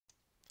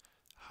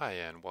Hi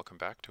and welcome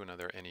back to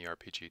another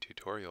AnyRPG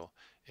tutorial.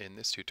 In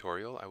this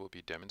tutorial I will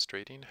be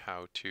demonstrating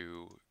how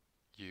to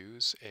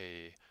use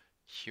a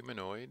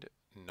humanoid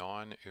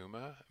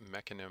non-UMA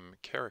Mecanim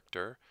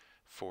character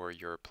for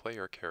your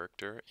player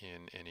character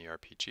in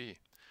AnyRPG.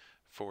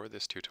 For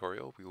this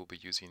tutorial we will be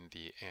using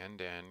the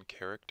Andan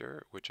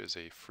character, which is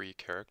a free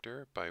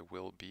character by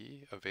Will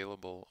B,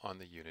 available on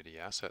the Unity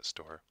Asset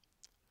Store.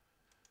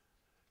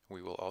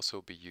 We will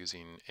also be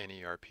using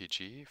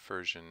AnyRPG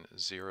version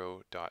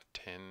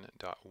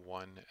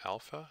 0.10.1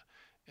 alpha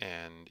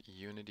and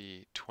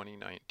Unity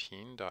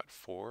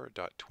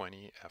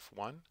 2019.4.20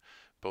 F1.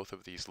 Both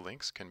of these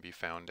links can be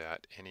found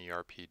at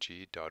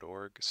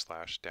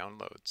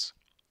anyrpg.org/downloads.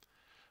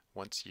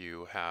 Once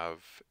you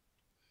have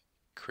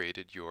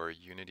created your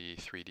Unity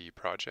 3D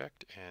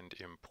project and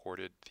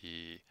imported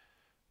the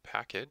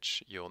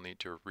package, you'll need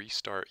to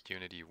restart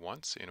Unity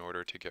once in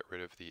order to get rid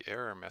of the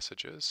error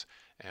messages,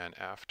 and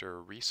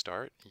after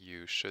restart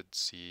you should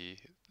see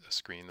a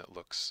screen that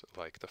looks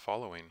like the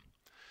following.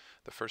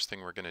 The first thing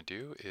we're going to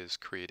do is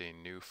create a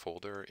new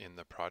folder in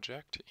the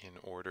project in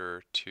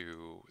order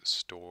to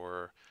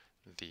store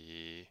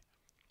the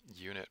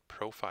unit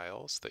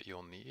profiles that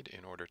you'll need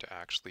in order to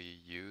actually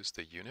use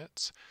the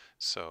units.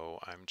 So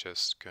I'm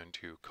just going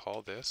to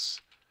call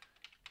this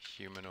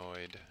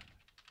Humanoid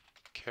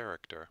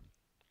Character.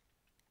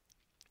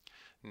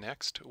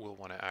 Next, we'll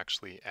want to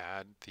actually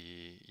add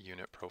the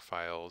unit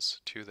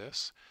profiles to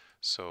this.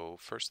 So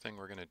first thing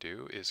we're going to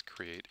do is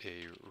create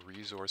a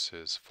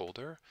resources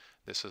folder.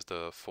 This is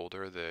the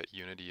folder that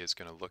Unity is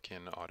going to look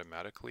in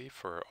automatically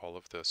for all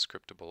of the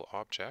scriptable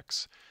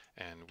objects,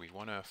 and we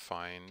want to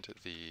find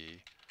the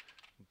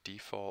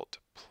default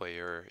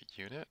player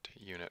unit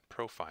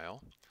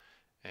profile.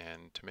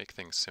 And to make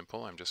things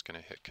simple, I'm just going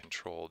to hit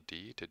Control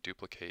D to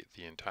duplicate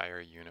the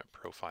entire unit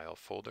profile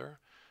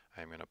folder.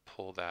 I'm going to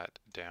pull that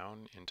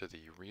down into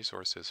the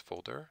resources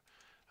folder.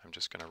 I'm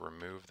just going to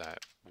remove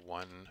that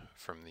one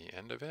from the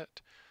end of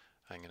it.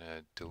 I'm going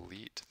to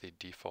delete the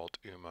default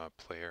UMA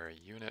player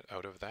unit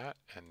out of that,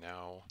 and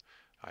now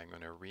I'm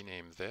going to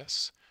rename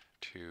this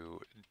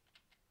to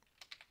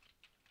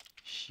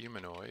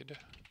Humanoid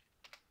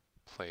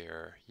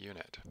Player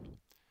Unit.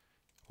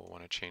 We'll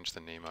want to change the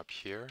name up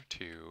here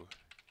to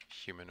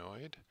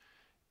Humanoid,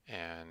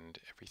 and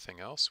everything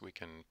else we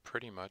can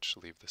pretty much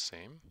leave the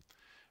same.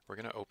 We're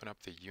going to open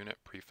up the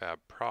unit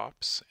prefab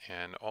props,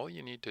 and all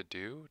you need to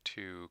do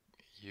to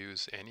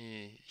use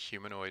any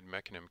Humanoid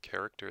Mecanim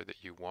character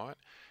that you want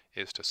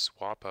is to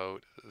swap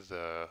out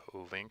the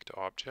linked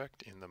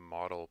object in the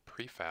model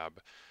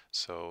prefab.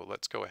 So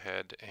let's go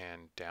ahead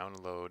and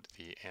download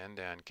the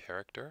Andan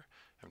character.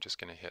 I'm just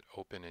going to hit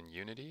open in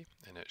Unity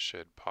and it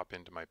should pop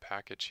into my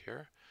package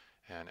here.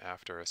 And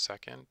after a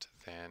second,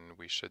 then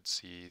we should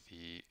see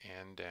the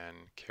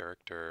Andan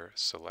character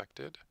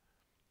selected.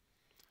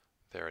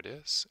 There it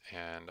is,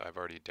 and I've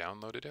already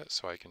downloaded it,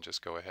 so I can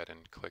just go ahead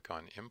and click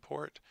on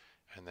import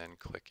and then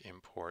click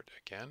import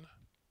again.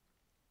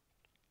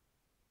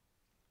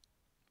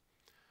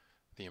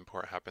 The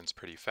import happens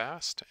pretty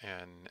fast,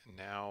 and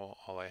now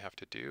all I have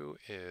to do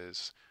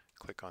is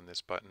click on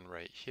this button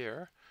right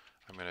here.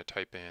 I'm going to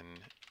type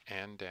in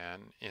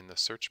Andan in the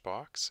search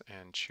box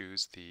and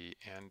choose the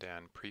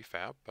Andan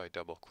prefab by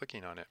double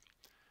clicking on it.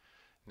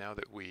 Now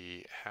that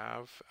we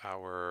have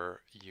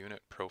our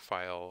unit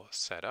profile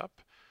set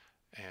up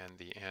and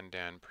the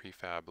Andan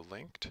prefab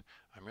linked,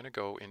 I'm going to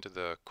go into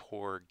the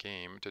core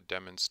game to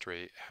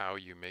demonstrate how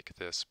you make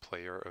this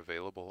player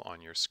available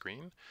on your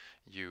screen.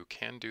 You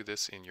can do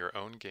this in your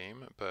own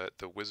game, but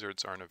the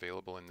wizards aren't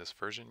available in this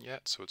version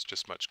yet, so it's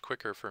just much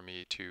quicker for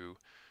me to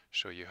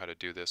show you how to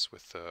do this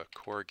with the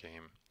core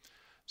game.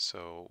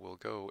 So we'll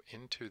go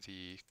into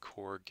the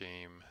core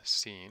game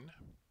scene.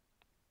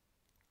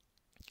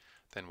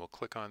 Then we'll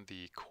click on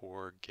the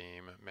core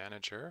game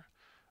manager,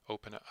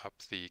 open up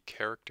the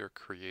character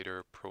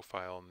creator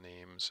profile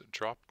names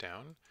drop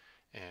down,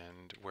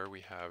 and where we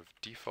have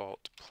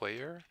default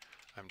player,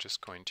 I'm just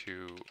going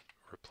to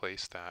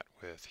replace that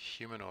with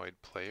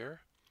humanoid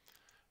player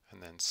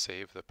and then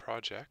save the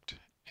project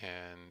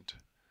and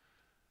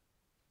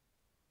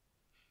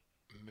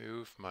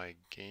move my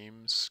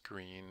game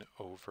screen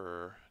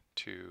over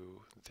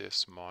to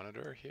this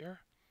monitor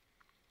here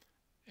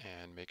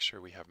and make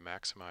sure we have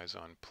maximize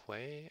on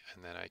play,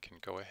 and then I can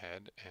go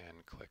ahead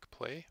and click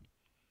play.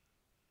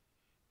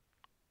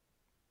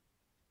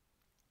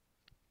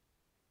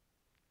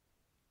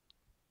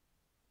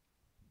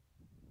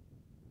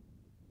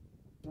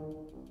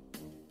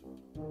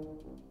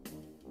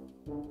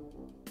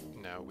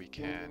 Now we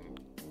can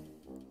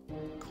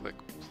click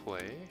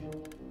play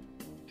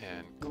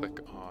and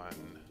click on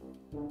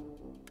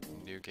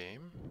new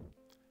game,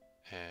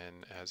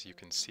 and as you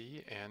can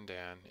see,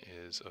 Andan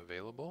is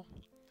available.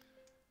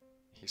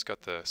 He's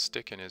got the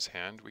stick in his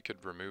hand. We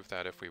could remove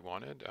that if we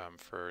wanted.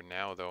 For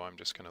now though, I'm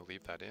just going to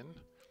leave that in.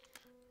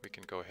 We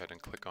can go ahead and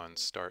click on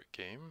start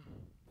game.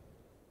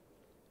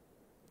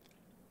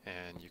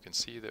 And you can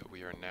see that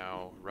we are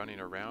now running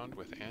around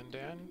with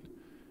Andan.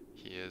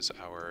 He is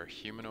our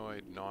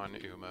humanoid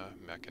non-UMA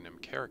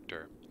Mecanim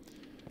character.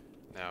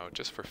 Now,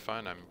 just for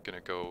fun, I'm going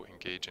to go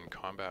engage in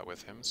combat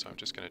with him, so I'm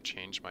just going to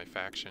change my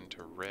faction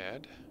to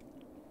red.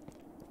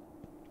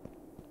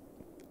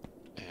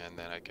 And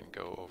then I can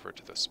go over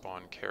to the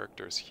spawn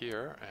characters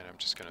here, and I'm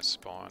just going to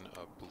spawn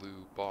a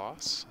blue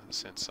boss.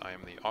 Since I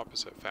am the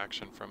opposite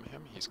faction from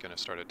him, he's going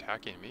to start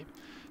attacking me.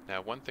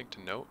 Now, one thing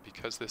to note,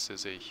 because this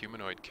is a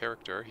humanoid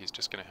character, he's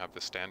just going to have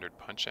the standard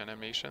punch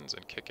animations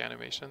and kick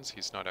animations.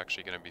 He's not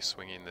actually going to be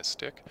swinging this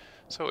stick,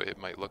 so it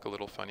might look a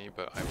little funny,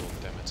 but I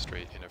will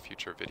demonstrate in a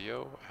future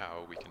video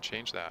how we can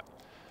change that.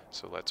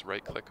 So let's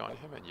right click on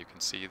him, and you can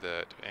see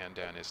that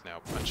Andan is now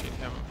punching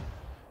him.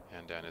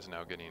 Andan is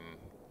now getting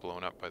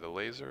blown up by the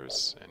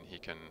lasers, and he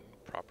can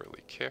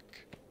properly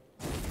kick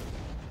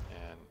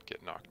and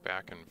get knocked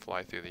back and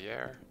fly through the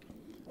air.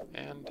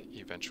 And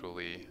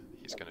eventually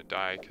he's going to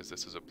die because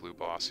this is a blue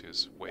boss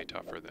who's way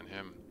tougher than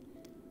him.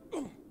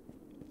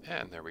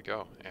 And there we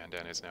go,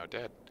 Andan is now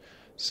dead.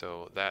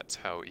 So that's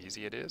how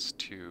easy it is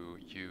to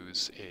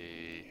use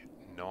a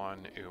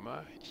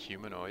non-UMA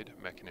Humanoid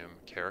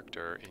Mecanim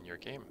character in your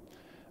game.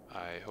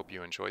 I hope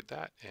you enjoyed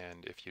that,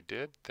 and if you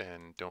did,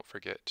 then don't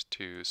forget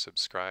to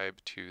subscribe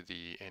to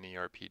the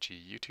AnyRPG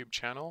YouTube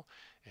channel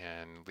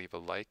and leave a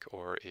like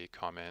or a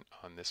comment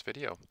on this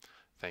video.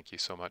 Thank you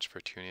so much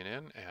for tuning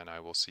in, and I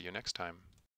will see you next time.